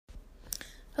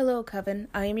Hello, Coven.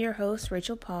 I am your host,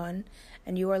 Rachel Pond,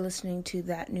 and you are listening to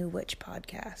That New Witch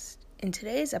podcast. In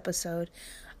today's episode,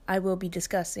 I will be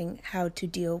discussing how to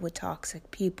deal with toxic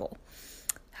people,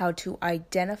 how to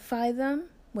identify them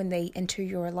when they enter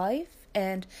your life,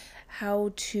 and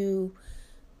how to,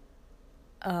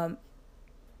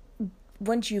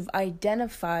 once you've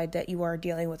identified that you are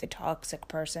dealing with a toxic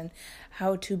person,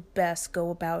 how to best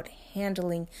go about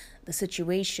handling the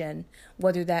situation,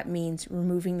 whether that means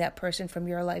removing that person from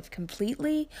your life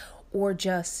completely or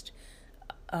just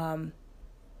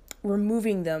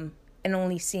removing them and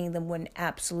only seeing them when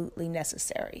absolutely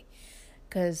necessary.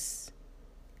 Because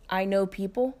I know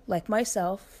people like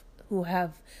myself who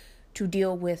have to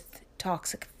deal with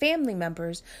toxic family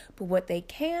members, but what they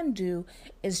can do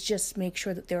is just make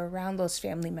sure that they're around those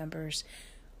family members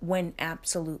when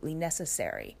absolutely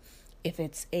necessary. If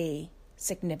it's a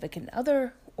significant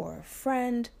other or a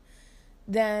friend,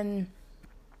 then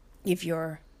if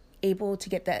you're able to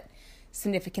get that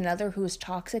significant other who is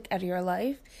toxic out of your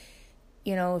life,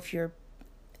 if you're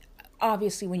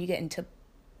obviously when you get into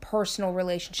personal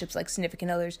relationships like significant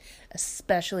others,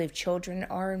 especially if children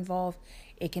are involved,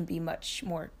 it can be much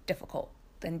more difficult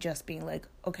than just being like,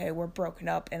 okay, we're broken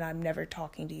up and I'm never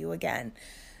talking to you again.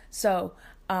 So,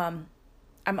 I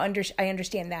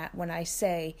understand that when I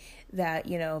say that,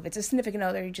 if it's a significant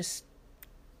other, you just,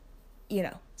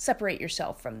 separate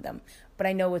yourself from them. But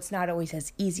I know it's not always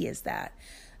as easy as that.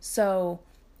 So,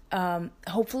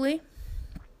 hopefully,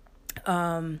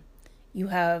 if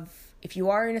you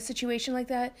are in a situation like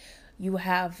that, you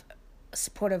have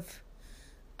supportive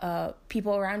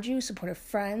people around you, supportive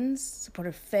friends,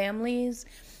 supportive families,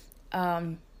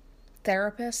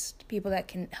 therapists, people that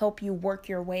can help you work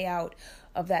your way out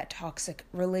of that toxic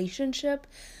relationship.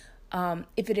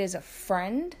 If it is a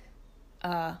friend,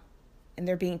 and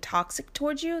they're being toxic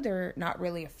towards you, they're not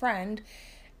really a friend,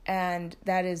 and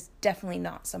that is definitely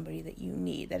not somebody that you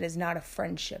need. That is not a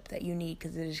friendship that you need,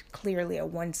 because it is clearly a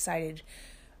one-sided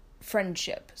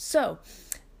friendship. So,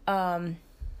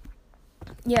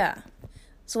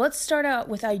 So let's start out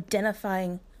with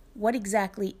identifying what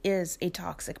exactly is a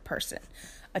toxic person.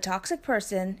 A toxic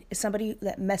person is somebody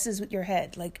that messes with your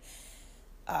head, like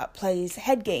plays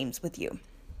head games with you.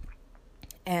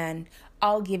 And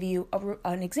I'll give you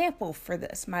an example for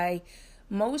this. My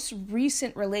most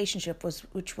recent relationship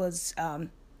which was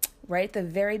right at the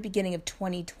very beginning of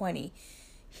 2020.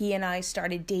 He and I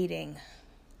started dating.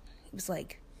 It was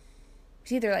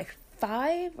either like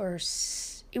 5 or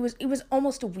 6. It was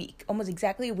almost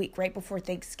exactly a week right before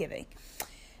Thanksgiving.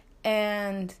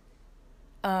 And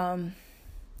to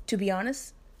be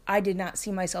honest, I did not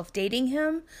see myself dating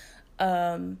him.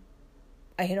 I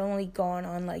had only gone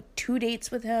on 2 dates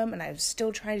with him, and I was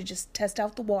still trying to just test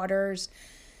out the waters.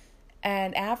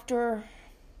 And after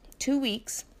 2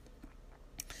 weeks,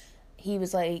 he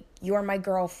was like, "You're my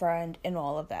girlfriend," and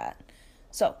all of that.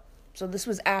 So this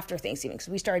was after Thanksgiving.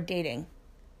 So we started dating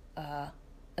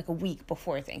a week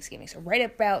before Thanksgiving. So right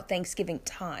about Thanksgiving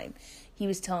time, he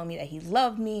was telling me that he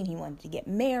loved me and he wanted to get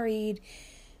married.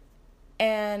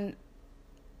 And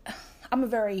I'm a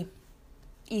very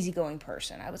easygoing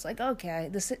person. I was like, okay,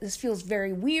 this feels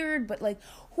very weird, but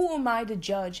who am I to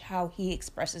judge how he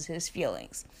expresses his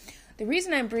feelings? The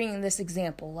reason I'm bringing this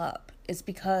example up is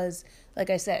because, like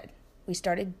I said, we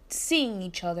started seeing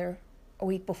each other a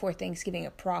week before Thanksgiving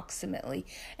approximately.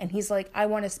 And he's like, "I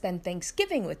want to spend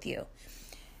Thanksgiving with you."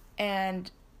 And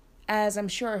as I'm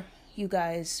sure you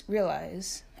guys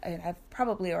realize, and I've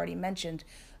probably already mentioned,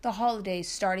 the holidays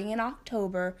starting in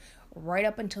October right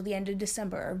up until the end of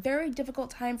December are a very difficult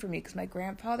time for me because my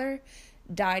grandfather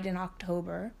died in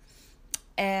October.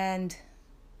 And,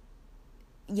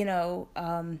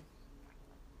 and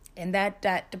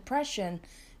that depression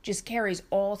just carries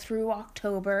all through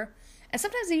October. And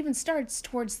sometimes it even starts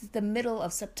towards the middle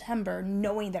of September,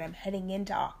 knowing that I'm heading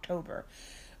into October.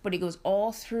 But it goes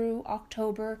all through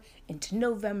October into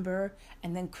November,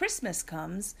 and then Christmas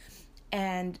comes,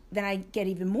 and then I get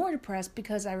even more depressed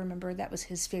because I remember that was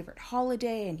his favorite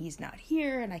holiday, and he's not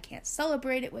here, and I can't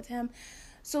celebrate it with him.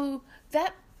 So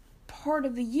that part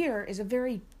of the year is a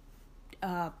very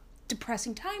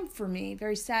depressing time for me,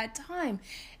 very sad time.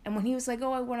 And when he was like,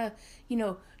 "Oh, I want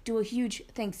to, do a huge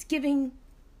Thanksgiving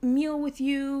meal with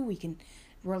you, we can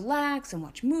relax and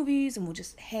watch movies, and we'll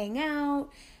just hang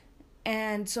out."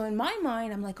 And so in my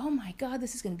mind, I'm like, "Oh my God,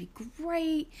 this is going to be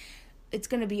great. It's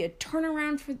going to be a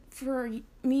turnaround for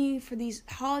me for these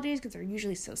holidays because they're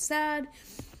usually so sad."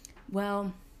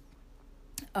 Well,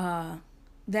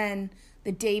 then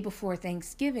the day before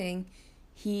Thanksgiving,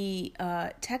 he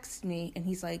texted me and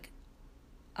he's like,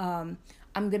 "I'm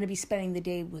going to be spending the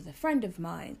day with a friend of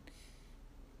mine."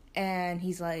 And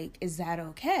he's like, is that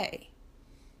okay?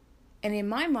 And in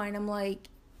my mind, I'm like,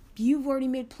 you've already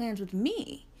made plans with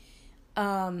me.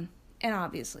 And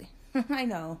obviously, I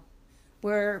know, we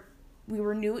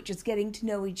were new at just getting to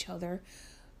know each other.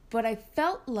 But I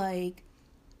felt like,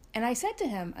 and I said to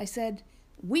him, I said,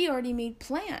 we already made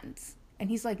plans. And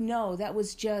he's like, no, that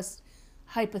was just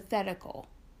hypothetical.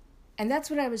 And that's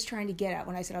what I was trying to get at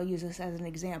when I said I'll use this as an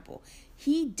example.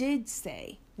 He did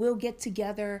say, we'll get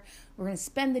together, we're going to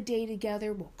spend the day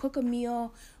together, we'll cook a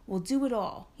meal, we'll do it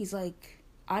all. He's like,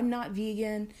 I'm not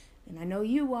vegan, and I know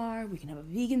you are. We can have a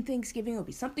vegan Thanksgiving. It'll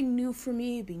be something new for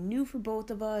me. It'll be new for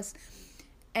both of us.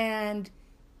 And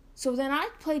so then I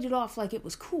played it off like it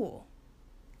was cool.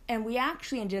 And we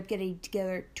actually ended up getting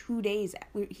together 2 days.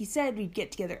 He said we'd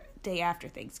get together day after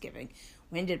Thanksgiving.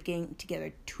 We ended up getting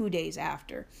together 2 days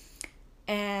after.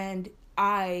 And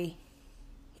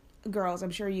girls,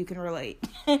 I'm sure you can relate.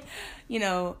 You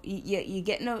know, you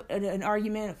get in an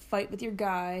argument, a fight with your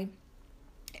guy,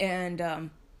 and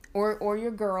or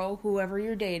your girl, whoever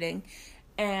you're dating,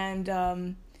 and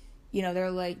you know,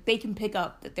 they're like, they can pick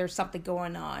up that there's something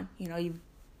going on. You know, you've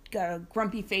got a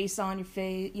grumpy face on your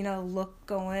face, you know, look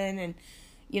going, and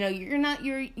you know, you're not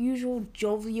your usual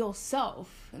jovial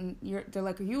self, and they're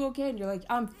like, are you okay? And you're like,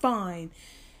 I'm fine.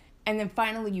 And then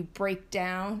finally you break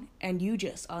down and you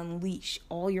just unleash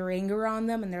all your anger on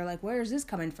them, and they're like, where is this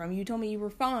coming from? You told me you were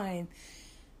fine.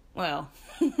 Well,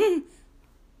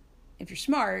 if you're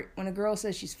smart, when a girl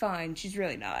says she's fine, she's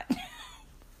really not.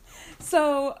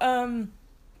 So,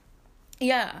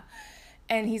 yeah.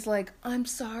 And he's like, I'm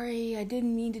sorry, I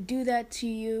didn't mean to do that to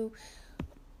you.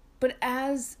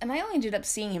 And I only ended up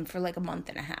seeing him for like a month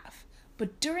and a half.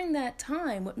 But during that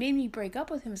time, what made me break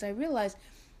up with him is I realized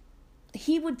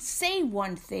he would say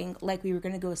one thing, like we were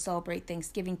going to go celebrate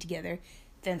Thanksgiving together.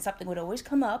 Then something would always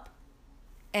come up,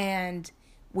 and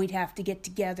we'd have to get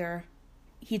together.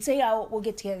 He'd say, oh, we'll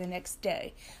get together the next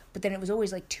day. But then it was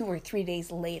always like 2 or 3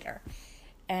 days later.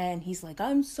 And he's like,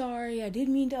 I'm sorry, I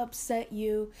didn't mean to upset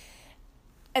you.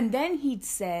 And then he'd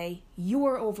say,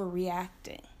 you're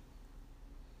overreacting.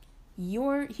 He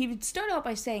would start out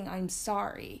by saying, I'm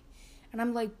sorry. And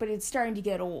I'm like, but it's starting to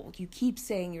get old. You keep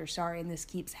saying you're sorry and this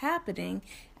keeps happening.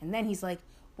 And then he's like,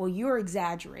 well, you're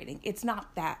exaggerating. It's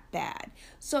not that bad.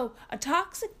 So a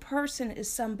toxic person is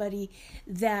somebody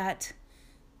that,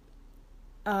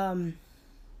 or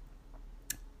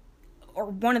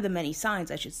one of the many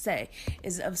signs, I should say,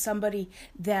 is of somebody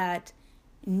that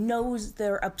knows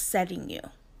they're upsetting you,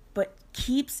 but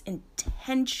keeps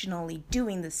intentionally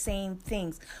doing the same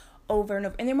things over and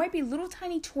over. And there might be little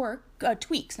tiny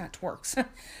tweaks in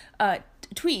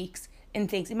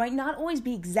things. It might not always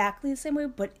be exactly the same way,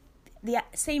 but the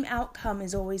same outcome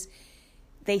is always,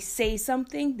 they say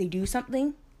something, they do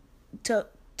something to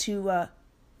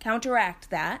counteract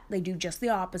that. They do just the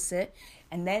opposite.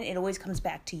 And then it always comes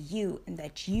back to you, and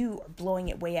that you are blowing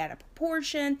it way out of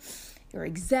proportion. You're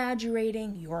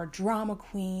exaggerating. You're a drama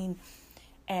queen.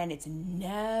 And it's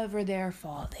never their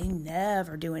fault. They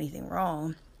never do anything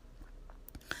wrong.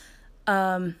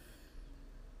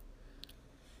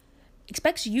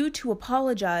 Expects you to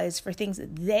apologize for things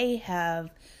that they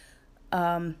have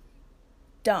done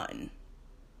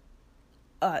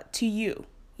to you,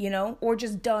 you know, or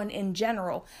just done in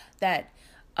general that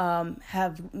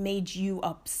have made you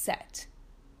upset.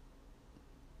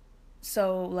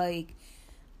 So, like,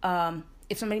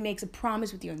 if somebody makes a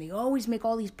promise with you, and they always make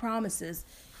all these promises,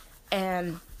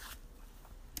 and,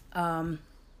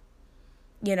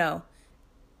 you know,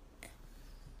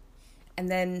 and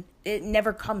then it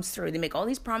never comes through. They make all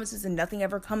these promises and nothing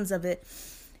ever comes of it.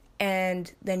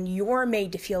 And then you're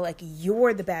made to feel like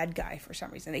you're the bad guy for some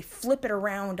reason. They flip it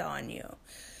around on you.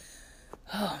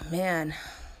 Oh, man.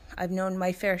 I've known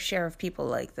my fair share of people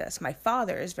like this. My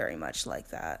father is very much like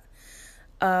that.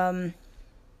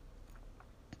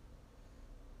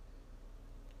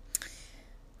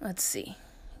 Let's see.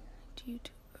 Do you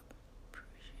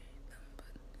appreciate them? But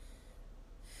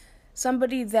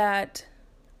somebody that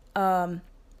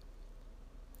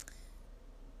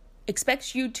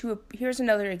expects you to, here's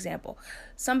another example.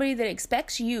 Somebody that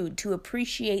expects you to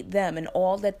appreciate them and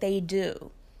all that they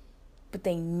do, but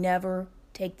they never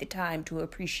take the time to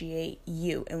appreciate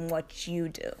you and what you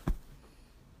do.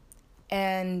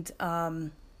 And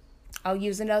I'll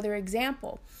use another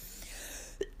example.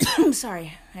 I'm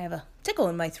sorry, I have a tickle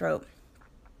in my throat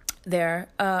there.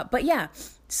 But yeah,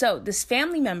 so this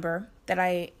family member that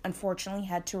I unfortunately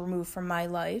had to remove from my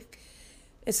life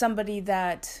is somebody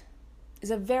that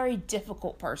is a very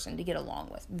difficult person to get along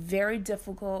with. Very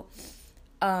difficult.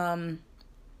 A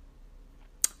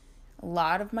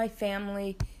lot of my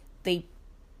family, they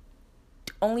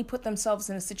only put themselves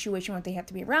in a situation where they have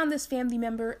to be around this family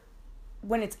member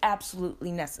when it's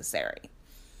absolutely necessary.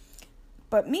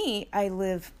 But me, I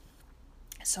live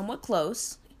somewhat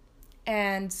close,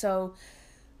 and so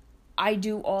I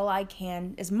do all I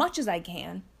can, as much as I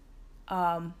can,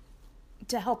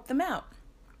 to help them out.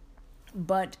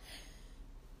 But,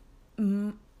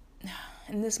 and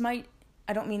this might,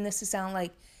 I don't mean this to sound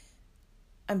like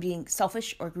I'm being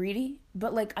selfish or greedy,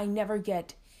 but like I never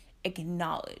get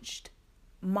acknowledged.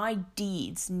 My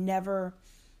deeds never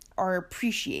are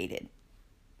appreciated.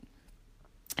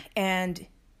 And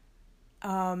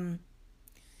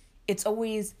it's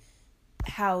always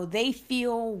how they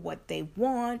feel, what they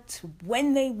want,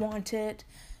 when they want it.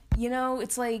 You know,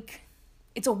 it's like,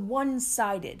 it's a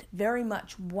one-sided, very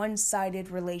much one-sided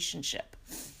relationship.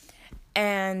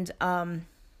 And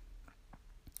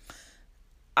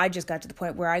I just got to the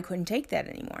point where I couldn't take that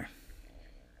anymore.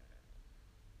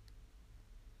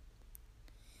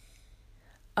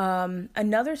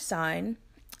 Another sign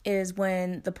is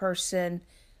when the person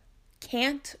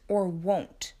can't or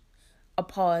won't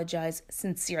apologize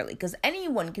sincerely. Because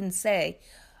anyone can say,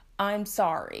 I'm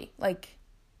sorry. Like,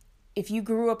 if you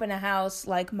grew up in a house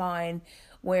like mine,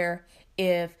 where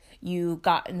if you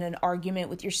got in an argument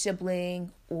with your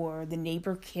sibling or the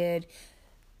neighbor kid,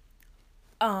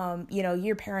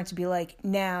 your parents would be like,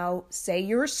 now say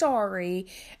you're sorry.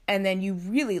 And then you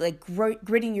really like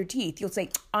gritting your teeth. You'll say,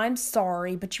 I'm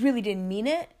sorry, but you really didn't mean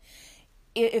it.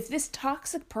 If this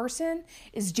toxic person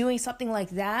is doing something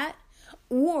like that,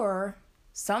 or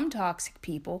some toxic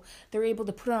people, they're able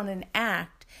to put on an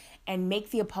act and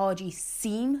make the apology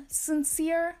seem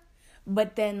sincere,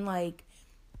 but then like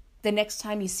the next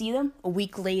time you see them, a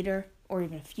week later or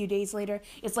even a few days later,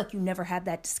 it's like you never had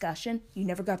that discussion, you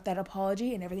never got that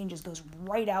apology, and everything just goes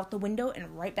right out the window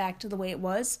and right back to the way it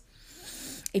was.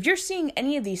 If you're seeing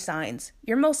any of these signs,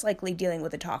 you're most likely dealing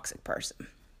with a toxic person.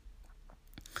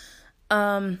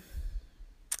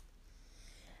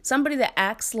 Somebody that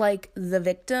acts like the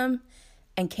victim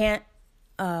and can't,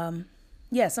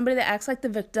 somebody that acts like the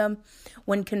victim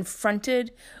when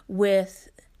confronted with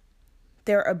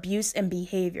their abuse and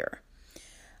behavior.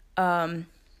 Like,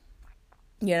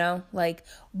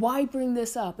 why bring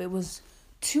this up? It was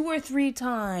 2 or 3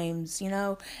 times,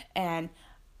 and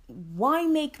why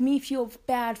make me feel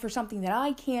bad for something that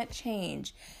I can't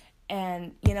change?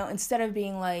 And, instead of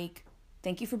being like,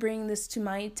 thank you for bringing this to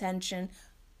my attention.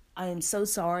 I am so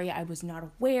sorry. I was not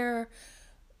aware,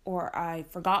 or I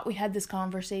forgot we had this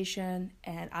conversation,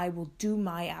 and I will do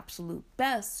my absolute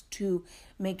best to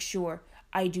make sure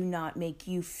I do not make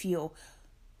you feel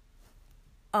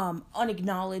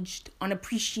unacknowledged,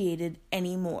 unappreciated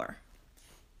anymore.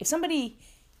 If somebody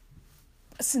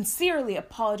sincerely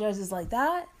apologizes like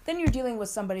that, then you're dealing with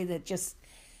somebody that just,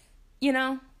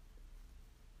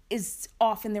 is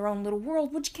off in their own little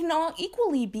world, which can all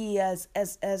equally be as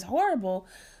horrible,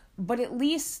 but at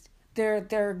least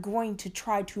they're going to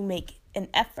try to make an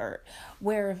effort.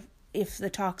 Where if the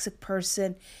toxic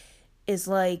person is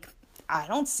like, I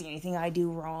don't see anything I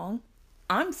do wrong,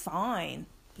 I'm fine.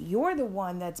 You're the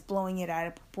one that's blowing it out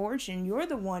of proportion. You're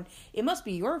the one, it must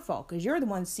be your fault because you're the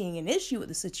one seeing an issue with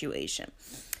the situation.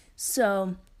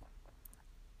 So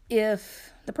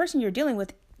if the person you're dealing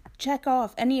with, check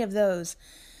off any of those.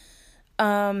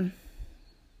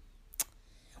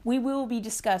 We will be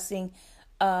discussing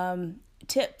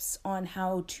tips on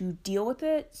how to deal with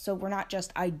it, so we're not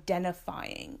just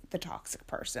identifying the toxic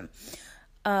person.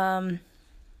 Let's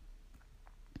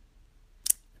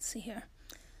see here.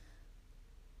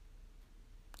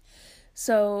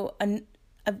 So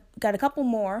I've got a couple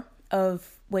more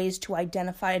of ways to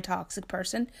identify a toxic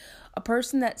person. A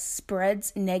person that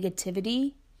spreads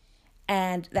negativity,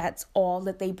 and that's all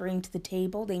that they bring to the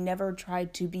table. They never try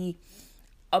to be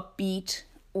upbeat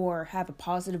or have a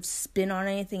positive spin on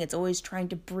anything. It's always trying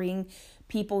to bring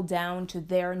people down to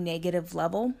their negative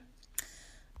level.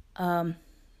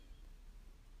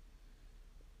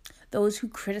 Those who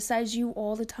criticize you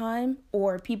all the time,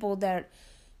 or people that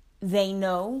they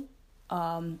know,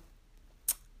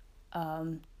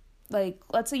 like,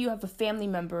 let's say you have a family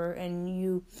member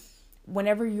and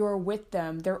whenever you're with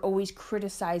them, they're always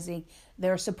criticizing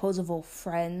their supposable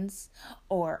friends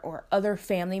or other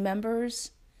family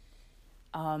members.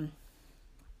 And,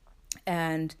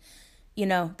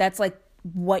 that's like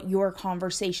what your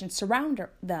conversations surround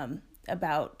them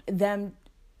about, them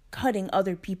cutting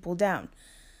other people down.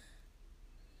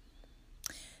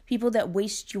 People that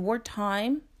waste your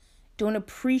time don't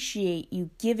appreciate you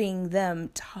giving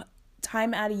them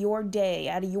time out of your day,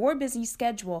 out of your busy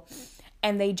schedule,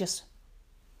 and they just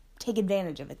take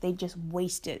advantage of it. They just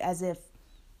waste it as if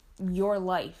your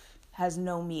life has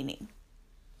no meaning.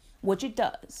 which it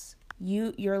does.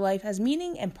 Your life has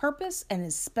meaning and purpose and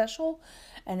is special.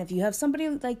 And if you have somebody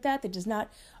like that does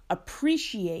not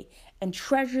appreciate and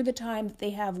treasure the time that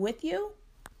they have with you,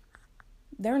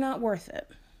 they're not worth it.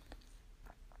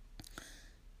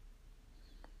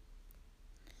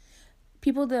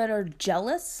 People that are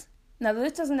jealous. Now,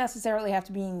 this doesn't necessarily have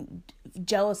to be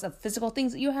jealous of physical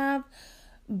things that you have,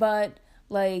 but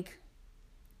like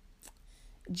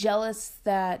jealous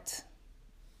that,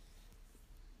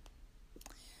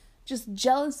 just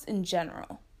jealous in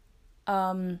general.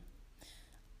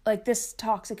 Like this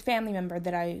toxic family member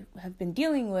that I have been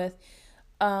dealing with,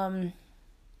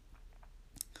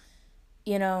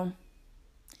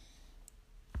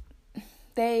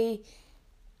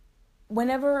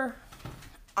 whenever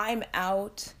I'm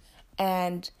out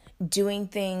and doing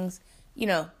things,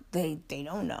 they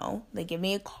don't know. They give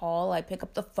me a call, I pick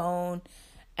up the phone,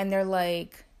 and they're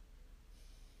like,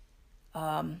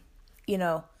 oh,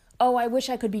 I wish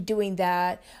I could be doing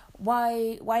that.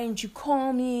 Why didn't you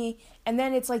call me? And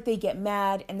then it's like they get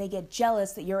mad and they get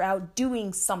jealous that you're out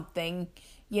doing something.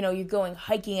 You're going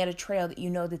hiking at a trail that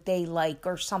that they like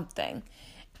or something.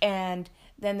 And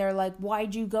then they're like,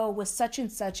 why'd you go with such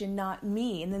and such and not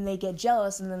me? And then they get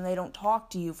jealous and then they don't talk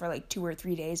to you for like 2 or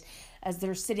 3 days as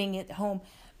they're sitting at home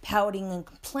pouting and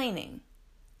complaining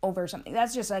over something.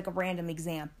 That's just like a random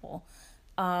example.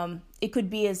 It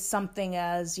could be as something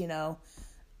as,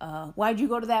 why'd you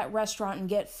go to that restaurant and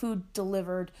get food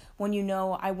delivered when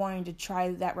I wanted to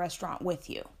try that restaurant with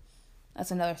you?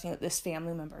 That's another thing that this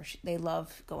family member, they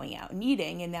love going out and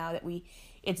eating. And now that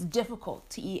it's difficult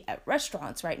to eat at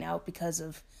restaurants right now because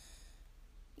of,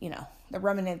 the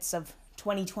remnants of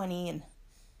 2020 and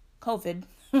COVID.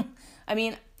 I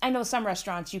mean, I know some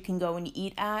restaurants you can go and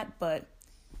eat at, but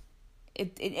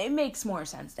it makes more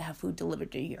sense to have food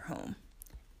delivered to your home.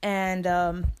 And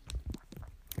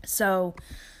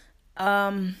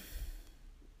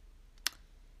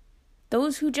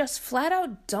those who just flat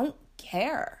out don't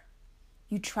care.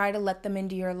 You try to let them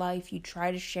into your life. You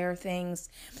try to share things.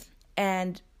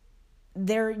 And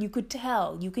you can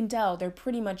tell they're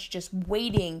pretty much just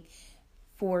waiting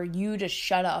for you to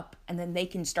shut up and then they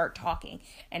can start talking.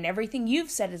 And everything you've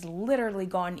said has literally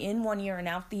gone in one ear and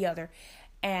out the other.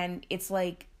 And it's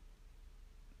like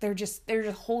they're just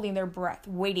holding their breath,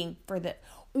 waiting for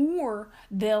or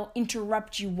they'll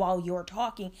interrupt you while you're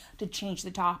talking to change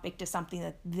the topic to something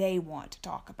that they want to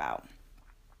talk about.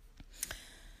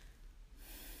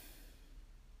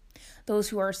 Those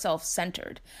who are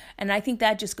self-centered. And I think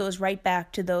that just goes right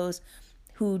back to those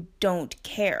who don't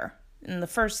care. In the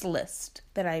first list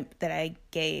that I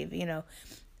gave,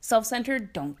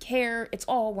 self-centered, don't care. It's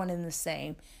all one and the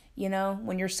same.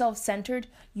 When you're self-centered,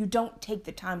 you don't take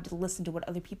the time to listen to what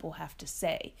other people have to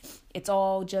say. It's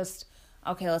all just,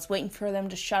 okay, let's wait for them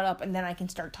to shut up and then I can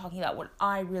start talking about what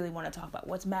I really want to talk about,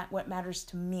 what matters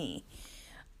to me.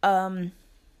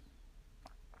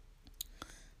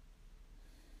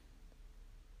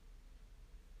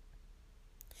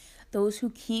 Those who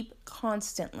keep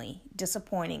constantly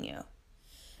disappointing you.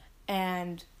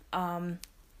 And I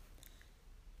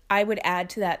would add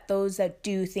to that those that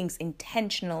do things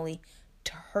intentionally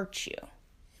to hurt you.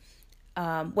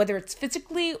 Whether it's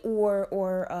physically or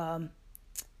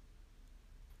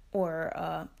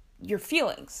your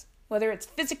feelings. Whether it's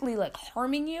physically like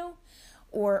harming you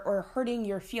or hurting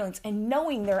your feelings and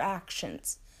knowing their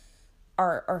actions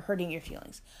are hurting your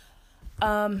feelings.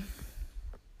 I'll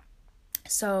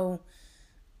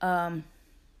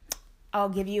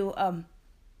give you a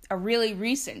really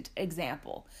recent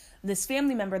example. This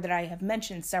family member that I have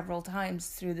mentioned several times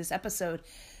through this episode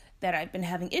that I've been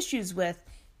having issues with,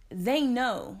 they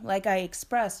know, like I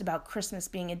expressed about Christmas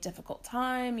being a difficult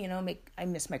time, I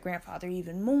miss my grandfather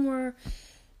even more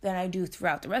than I do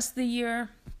throughout the rest of the year.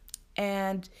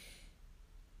 And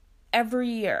every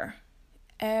year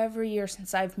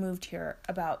since I've moved here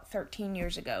about 13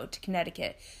 years ago to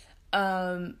Connecticut,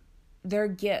 their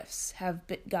gifts have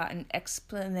gotten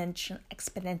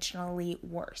exponentially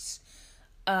worse.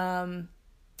 1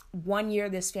 year,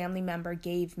 this family member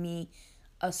gave me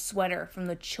a sweater from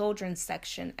the children's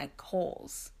section at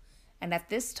Kohl's. And at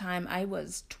this time, I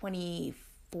was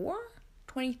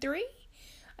 23,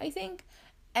 I think.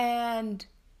 And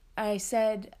I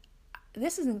said,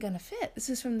 this isn't going to fit. This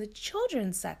is from the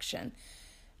children's section.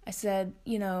 I said,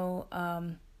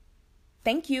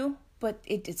 thank you, but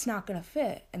it's not going to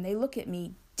fit. And they look at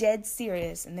me dead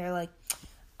serious and they're like,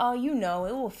 oh,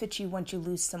 it will fit you once you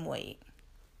lose some weight.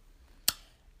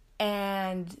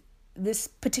 And this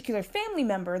particular family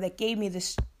member that gave me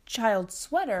this child's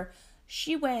sweater,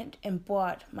 she went and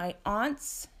bought my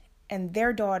aunts and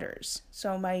their daughters,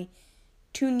 so my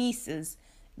 2 nieces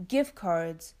gift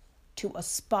cards to a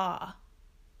spa,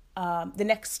 the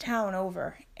next town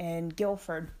over in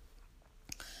Guilford,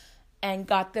 and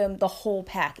got them the whole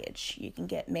package. You can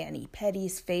get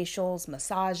mani-pedis, facials,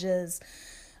 massages.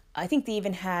 I think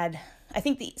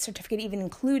the certificate even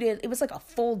included, it was like a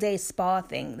full day spa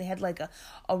thing. They had like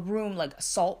a room, like a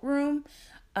salt room.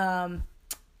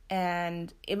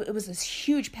 And it was this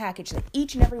huge package that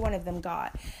each and every one of them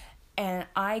got. And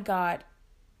I got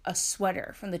a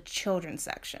sweater from the children's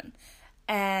section.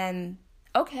 And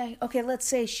okay, let's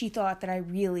say she thought that I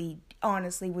really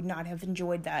honestly would not have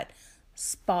enjoyed that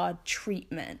spa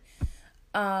treatment.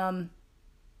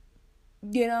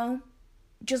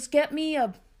 Just get me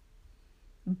a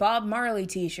Bob Marley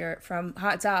t-shirt from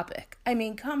Hot Topic. I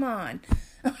mean, come on.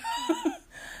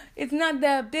 It's not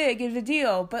that big of a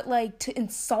deal, but like to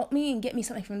insult me and get me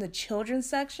something from the children's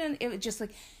section, it was just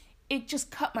like, it just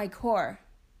cut my core.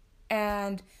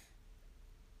 And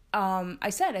I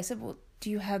said, well, do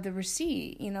you have the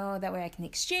receipt? That way I can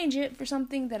exchange it for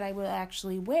something that I will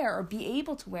actually wear or be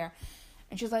able to wear.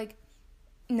 And she's like,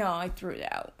 no, I threw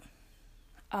it out.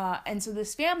 And so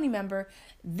this family member,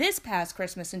 this past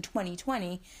Christmas in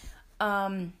 2020,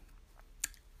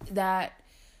 that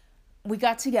we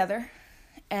got together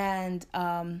and,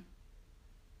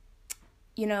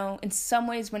 in some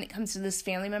ways when it comes to this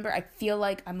family member, I feel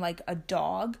like I'm like a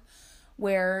dog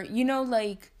where, when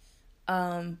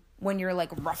you're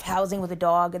like roughhousing with a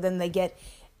dog and then they get,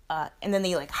 and then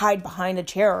they like hide behind a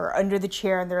chair or under the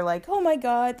chair and they're like, oh my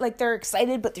God, like they're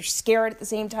excited, but they're scared at the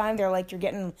same time. They're like, you're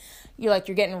getting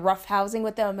roughhousing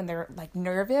with them and they're like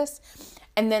nervous.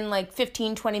 And then like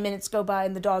 15, 20 minutes go by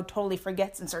and the dog totally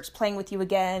forgets and starts playing with you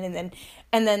again. And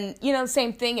then,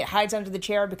 same thing. It hides under the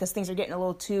chair because things are getting a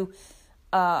little too,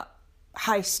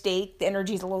 high stake. The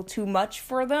energy is a little too much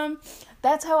for them.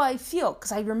 That's how I feel.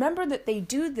 Cause I remember that they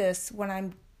do this when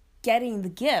I'm getting the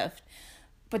gift.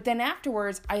 But then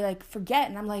afterwards, I like forget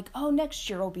and I'm like, oh, next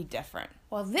year will be different.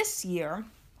 Well, this year,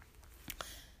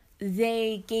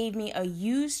 they gave me a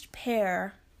used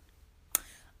pair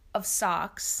of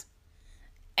socks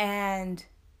and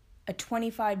a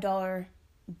 $25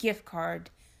 gift card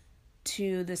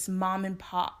to this mom and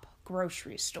pop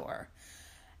grocery store.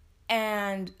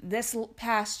 And this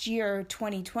past year,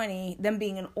 2020, them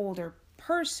being an older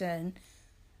person,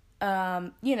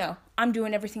 I'm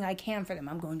doing everything I can for them.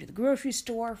 I'm going to the grocery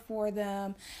store for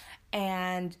them.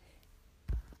 And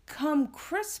come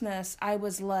Christmas, I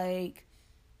was like,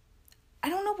 I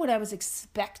don't know what I was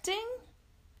expecting.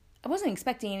 I wasn't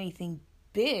expecting anything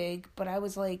big, but I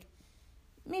was like,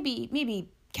 maybe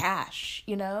cash,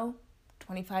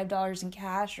 $25 in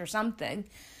cash or something.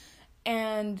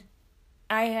 And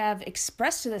I have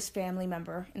expressed to this family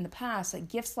member in the past that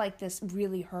gifts like this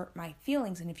really hurt my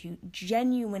feelings. And if you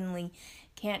genuinely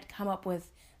can't come up with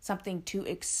something to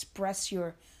express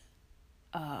your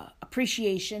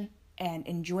appreciation and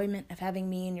enjoyment of having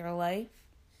me in your life,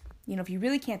 if you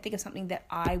really can't think of something that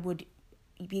I would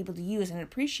be able to use and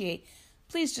appreciate,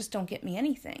 please just don't get me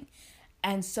anything.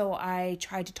 And so I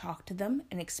tried to talk to them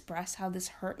and express how this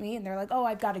hurt me. And they're like, oh,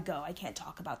 I've got to go. I can't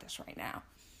talk about this right now.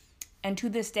 And to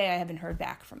this day, I haven't heard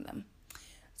back from them.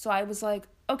 So I was like,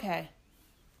 okay,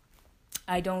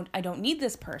 I don't need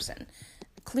this person.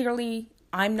 Clearly,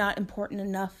 I'm not important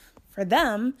enough for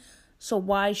them. So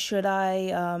why should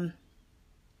I,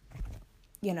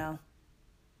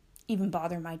 even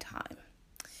bother my time?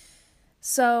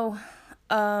 So,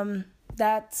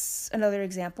 that's another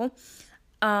example.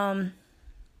 Now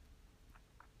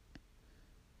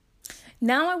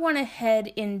I want to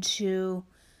head into,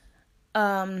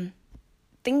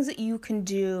 things that you can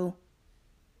do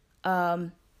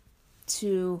to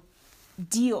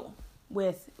deal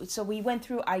with. So we went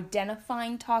through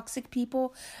identifying toxic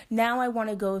people. Now I want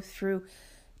to go through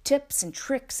tips and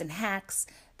tricks and hacks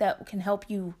that can help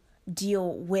you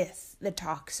deal with the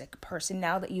toxic person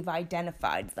now that you've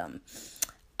identified them.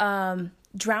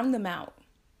 Drown them out.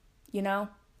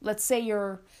 Let's say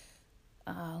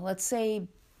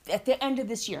at the end of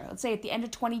this year, let's say at the end of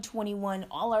 2021,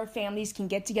 all our families can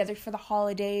get together for the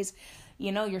holidays.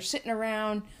 You're sitting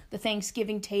around the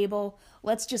Thanksgiving table.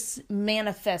 Let's just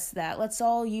manifest that. Let's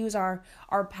all use our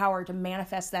power to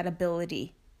manifest that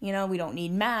ability. We don't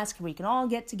need masks. We can all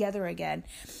get together again.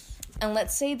 And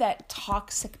let's say that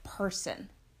toxic person,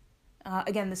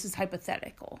 again, this is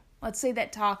hypothetical. Let's say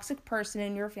that toxic person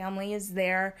in your family is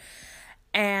there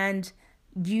and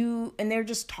they're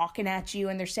just talking at you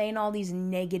and they're saying all these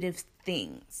negative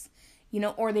things,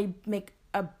 or they make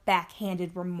a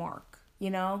backhanded remark,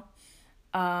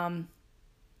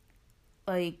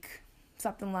 like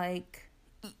something like,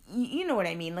 you know what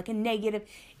I mean, like a negative,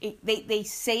 they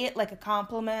say it like a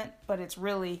compliment, but it's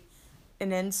really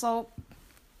an insult.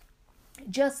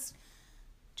 Just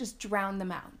drown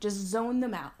them out. Just zone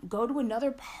them out. Go to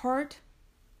another part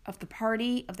of the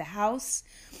party, of the house,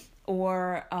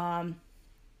 or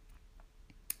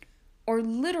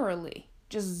literally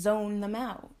just zone them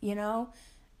out,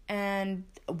 and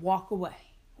walk away.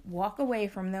 Walk away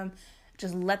from them.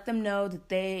 Just let them know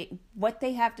that what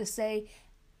they have to say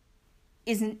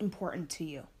isn't important to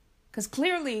you. Because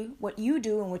clearly what you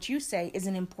do and what you say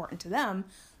isn't important to them.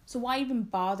 So why even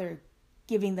bother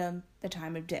giving them the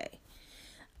time of day?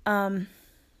 As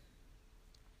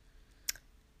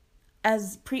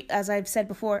I've said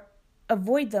before,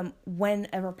 avoid them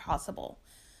whenever possible.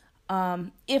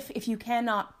 If you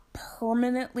cannot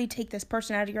permanently take this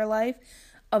person out of your life,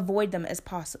 avoid them as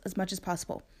much as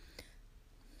possible.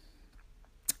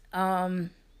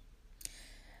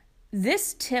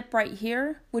 This tip right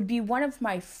here would be one of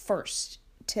my first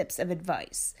tips of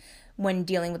advice when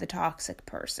dealing with a toxic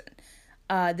person.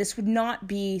 This would not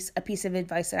be a piece of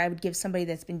advice that I would give somebody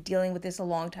that's been dealing with this a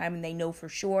long time and they know for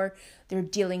sure they're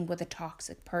dealing with a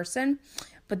toxic person.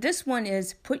 But this one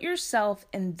is, put yourself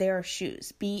in their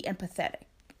shoes. Be empathetic.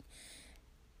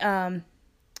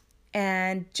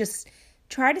 And just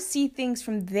try to see things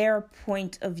from their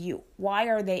point of view. Why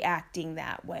are they acting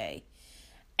that way?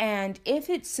 And if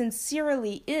it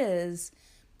sincerely is,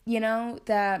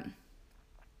 that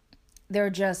they're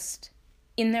just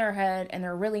in their head and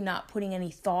they're really not putting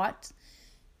any thought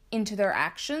into their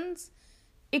actions,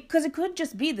 because it could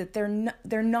just be that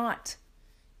they're not,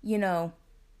 a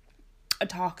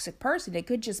toxic person. It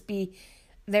could just be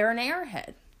they're an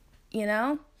airhead,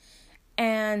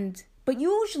 but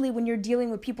usually when you're dealing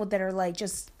with people that are like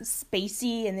just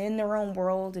spacey and in their own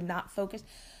world and not focused,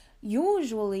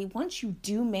 usually once you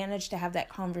do manage to have that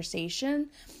conversation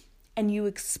and you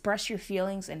express your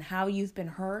feelings and how you've been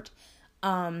hurt,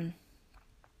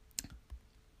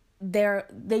 they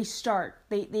at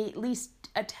least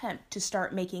attempt to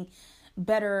start making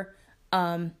better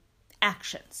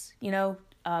actions,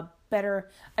 better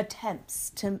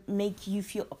attempts to make you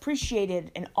feel appreciated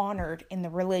and honored in the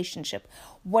relationship,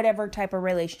 whatever type of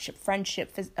relationship,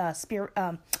 friendship,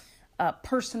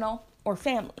 personal or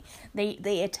family.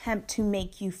 They attempt to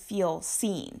make you feel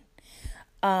seen.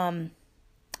 So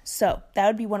that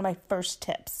would be one of my first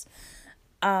tips.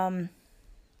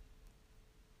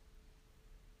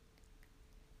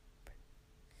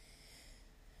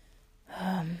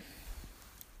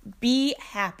 Be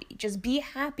happy. Just be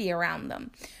happy around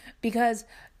them, because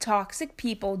toxic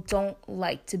people don't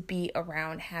like to be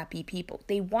around happy people.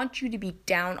 They want you to be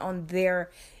down on their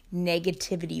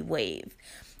negativity wave.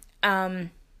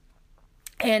 And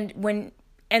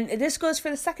this goes for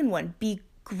the second one. Be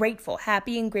grateful,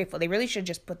 happy and grateful. They really should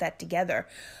just put that together.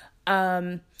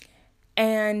 And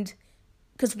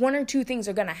because one or two things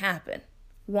are going to happen.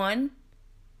 One,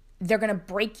 they're going to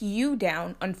break you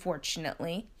down,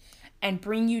 unfortunately, and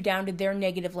bring you down to their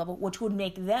negative level, which would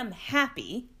make them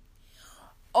happy.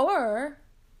 Or,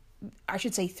 I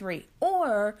should say three.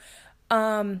 Or,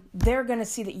 they're going to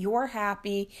see that you're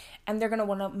happy and they're going to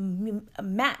want to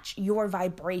match your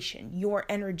vibration, your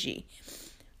energy.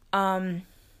 Or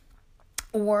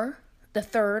the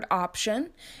third option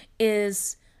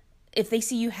is, if they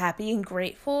see you happy and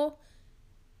grateful,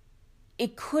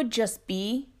 it could just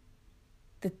be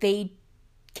that they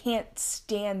can't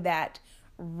stand that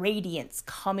radiance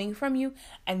coming from you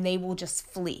and they will just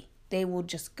flee. They will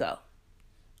just go.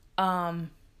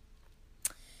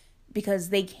 Because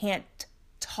they can't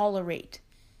tolerate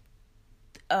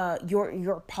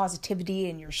your positivity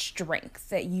and your strength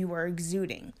that you are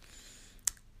exuding.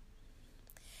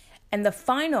 And the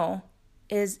final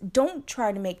is, don't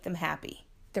try to make them happy.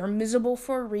 They're miserable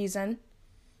for a reason.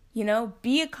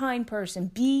 Be a kind person.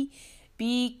 Be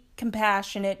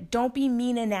compassionate. Don't be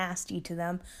mean and nasty to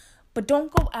them. But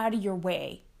don't go out of your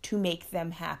way to make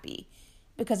them happy.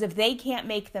 Because if they can't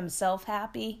make themselves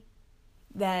happy,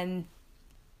 then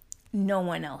no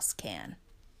one else can.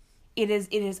 It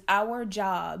is our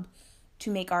job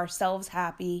to make ourselves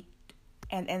happy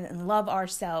and love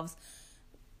ourselves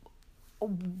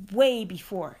way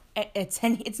before.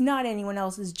 It's not anyone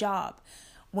else's job.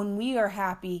 When we are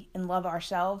happy and love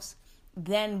ourselves,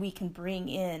 then we can bring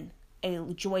in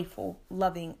a joyful,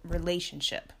 loving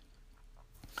relationship.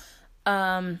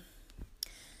 Let's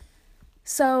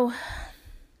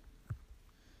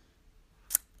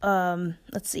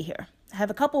see here. I have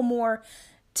a couple more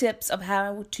tips of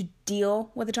how to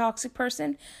deal with a toxic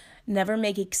person. Never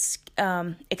make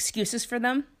excuses for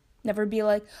them. Never be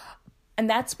like, and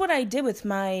that's what I did with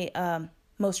my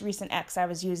most recent ex. I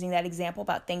was using that example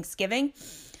about Thanksgiving.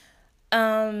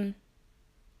 if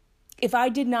I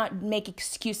did not make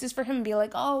excuses for him and be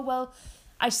like, oh, well,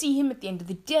 I see him at the end of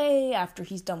the day after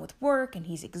he's done with work and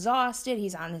he's exhausted,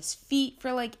 he's on his feet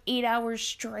for like 8 hours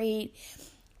straight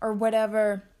or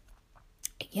whatever,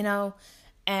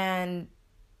 and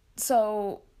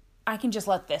so I can just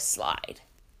let this slide.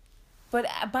 But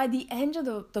by the end of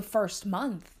the first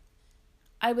month,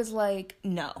 I was like,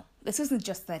 no, this isn't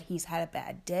just that he's had a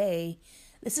bad day.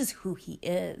 This is who he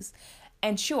is.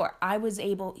 And sure, I was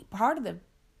able,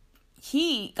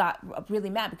 he got really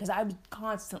mad because I was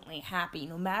constantly happy.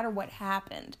 No matter what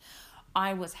happened,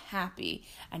 I was happy.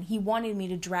 And he wanted me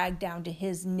to drag down to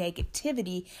his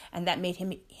negativity. And that made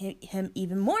him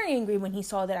even more angry when he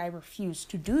saw that I refused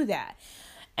to do that.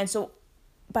 And so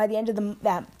by the end of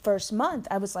that first month,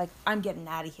 I was like, I'm getting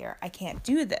out of here. I can't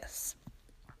do this.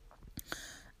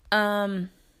 Let's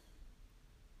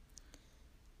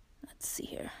see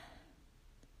here.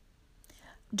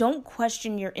 Don't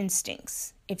question your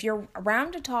instincts. If you're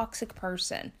around a toxic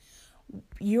person,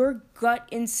 your gut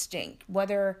instinct,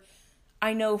 whether,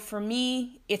 I know for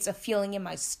me, it's a feeling in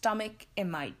my stomach,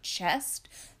 in my chest.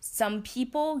 Some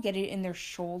people get it in their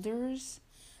shoulders.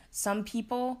 Some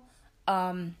people,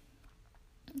 you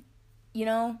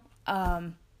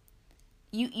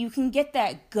can get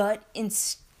that gut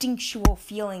instinctual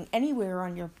feeling anywhere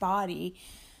on your body.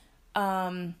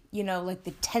 Like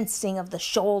the tensing of the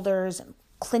shoulders and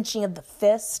clenching of the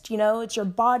fist, it's your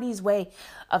body's way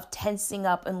of tensing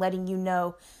up and letting you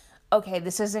know, okay,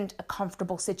 this isn't a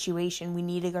comfortable situation. We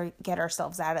need to get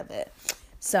ourselves out of it.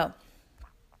 So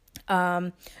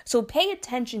pay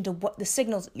attention to what the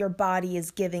signals your body is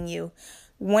giving you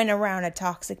when around a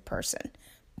toxic person.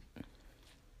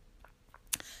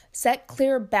 Set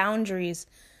clear boundaries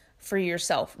for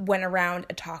yourself when around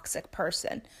a toxic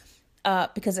person.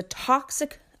 Because a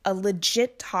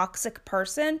legit toxic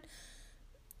person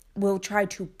will try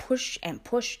to push and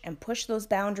push and push those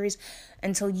boundaries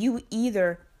until you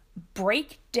either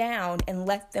break down and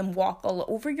let them walk all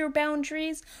over your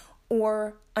boundaries,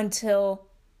 or until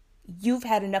you've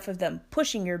had enough of them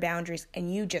pushing your boundaries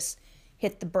and you just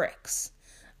hit the bricks,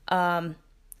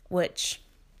 which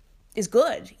is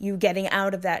good. You getting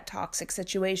out of that toxic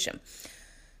situation.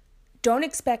 Don't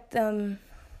expect them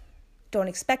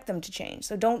to change.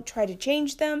 So don't try to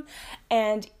change them,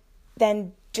 and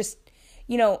then just,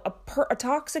 a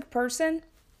toxic person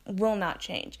will not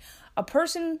change. A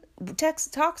person,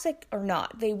 toxic or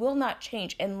not, they will not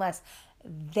change unless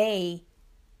they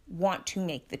want to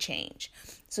make the change.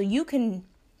 So you can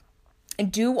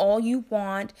do all you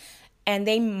want, and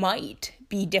they might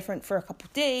be different for a couple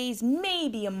days,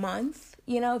 maybe a month,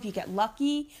 if you get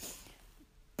lucky.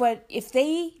 But if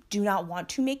they do not want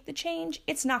to make the change,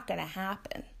 it's not going to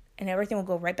happen. And everything will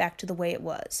go right back to the way it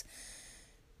was.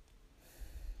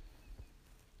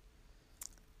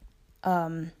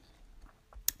 I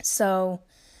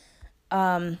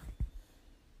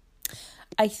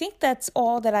think that's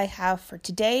all that I have for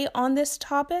today on this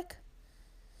topic.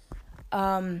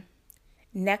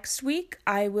 Next week,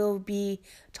 I will be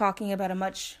talking about a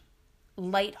much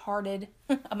lighter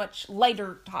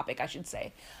topic, I should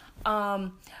say.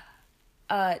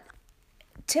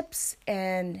 Tips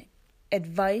and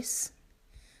advice,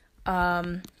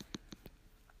 not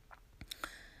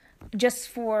just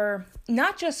for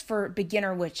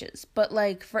beginner witches, but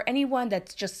like for anyone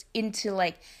that's just into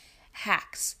like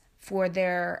hacks for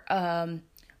their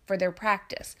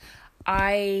practice.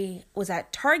 I was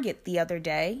at Target the other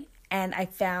day and I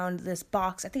found this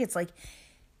box. I think it's like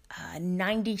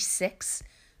 96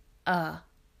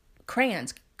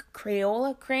 crayons,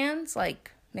 Crayola crayons.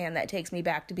 Like, man, that takes me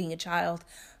back to being a child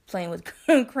playing with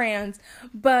crayons.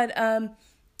 But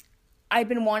I've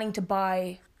been wanting to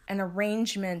buy an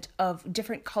arrangement of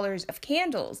different colors of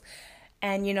candles.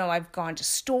 And, I've gone to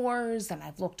stores and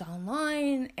I've looked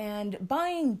online, and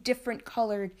buying different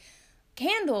colored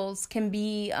candles can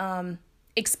be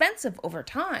expensive over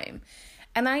time.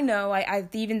 And I know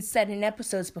I've even said in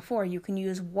episodes before, you can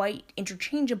use white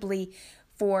interchangeably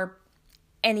for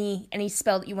any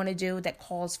spell that you want to do that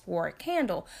calls for a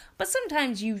candle. But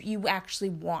sometimes you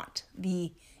actually want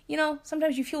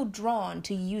sometimes you feel drawn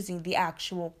to using the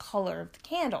actual color of the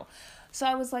candle. So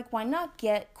I was like, why not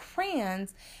get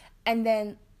crayons and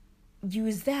then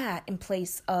use that in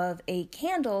place of a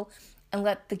candle, and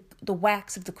let the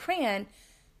wax of the crayon,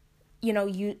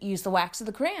 you use the wax of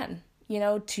the crayon,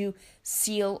 to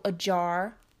seal a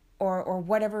jar or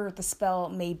whatever the spell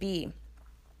may be.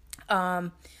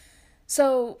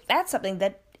 So that's something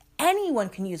that anyone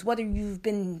can use, whether you've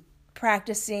been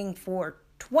practicing for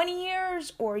 20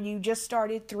 years or you just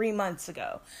started 3 months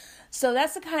ago. So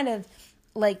that's the kind of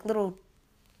like little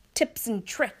tips and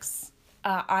tricks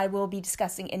I will be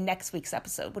discussing in next week's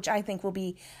episode, which I think will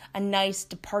be a nice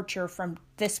departure from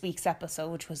this week's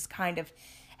episode, which was kind of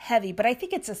heavy. But I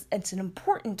think it's an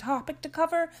important topic to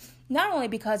cover, not only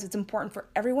because it's important for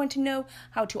everyone to know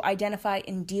how to identify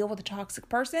and deal with a toxic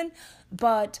person,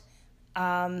 but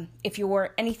if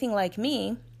you're anything like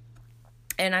me,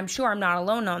 and I'm sure I'm not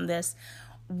alone on this,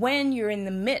 when you're in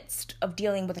the midst of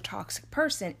dealing with a toxic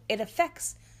person, it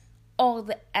affects all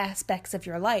the aspects of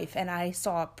your life. And I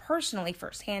saw personally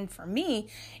firsthand for me,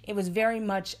 it was very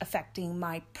much affecting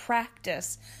my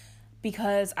practice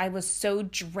because I was so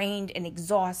drained and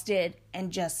exhausted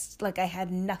and just like I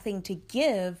had nothing to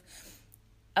give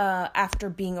after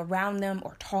being around them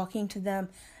or talking to them,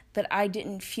 that I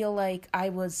didn't feel like I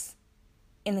was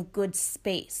in a good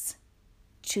space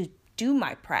to do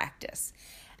my practice.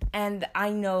 And I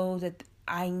know that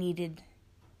I needed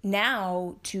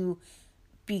now to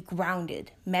be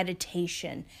grounded,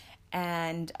 meditation,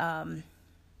 and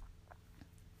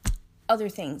other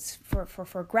things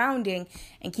for grounding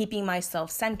and keeping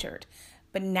myself centered.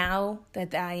 But now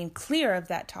that I am clear of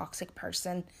that toxic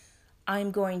person,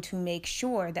 I'm going to make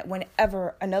sure that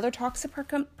whenever another toxic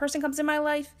person comes in my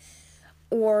life,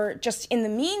 or just in the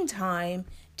meantime,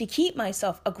 to keep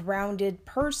myself a grounded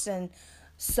person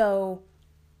so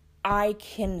I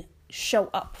can show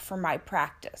up for my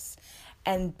practice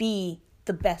and be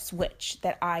the best witch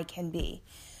that I can be.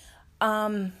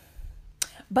 But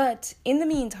in the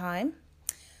meantime,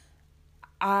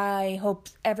 I hope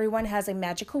everyone has a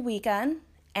magical weekend.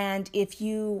 And if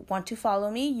you want to follow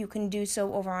me, you can do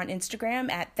so over on Instagram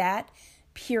at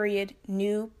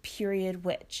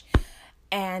 @that_new_witch.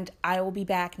 And I will be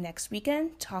back next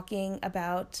weekend talking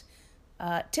about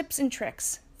tips and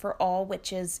tricks for all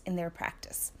witches in their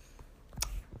practice.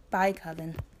 Bye,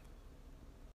 Coven.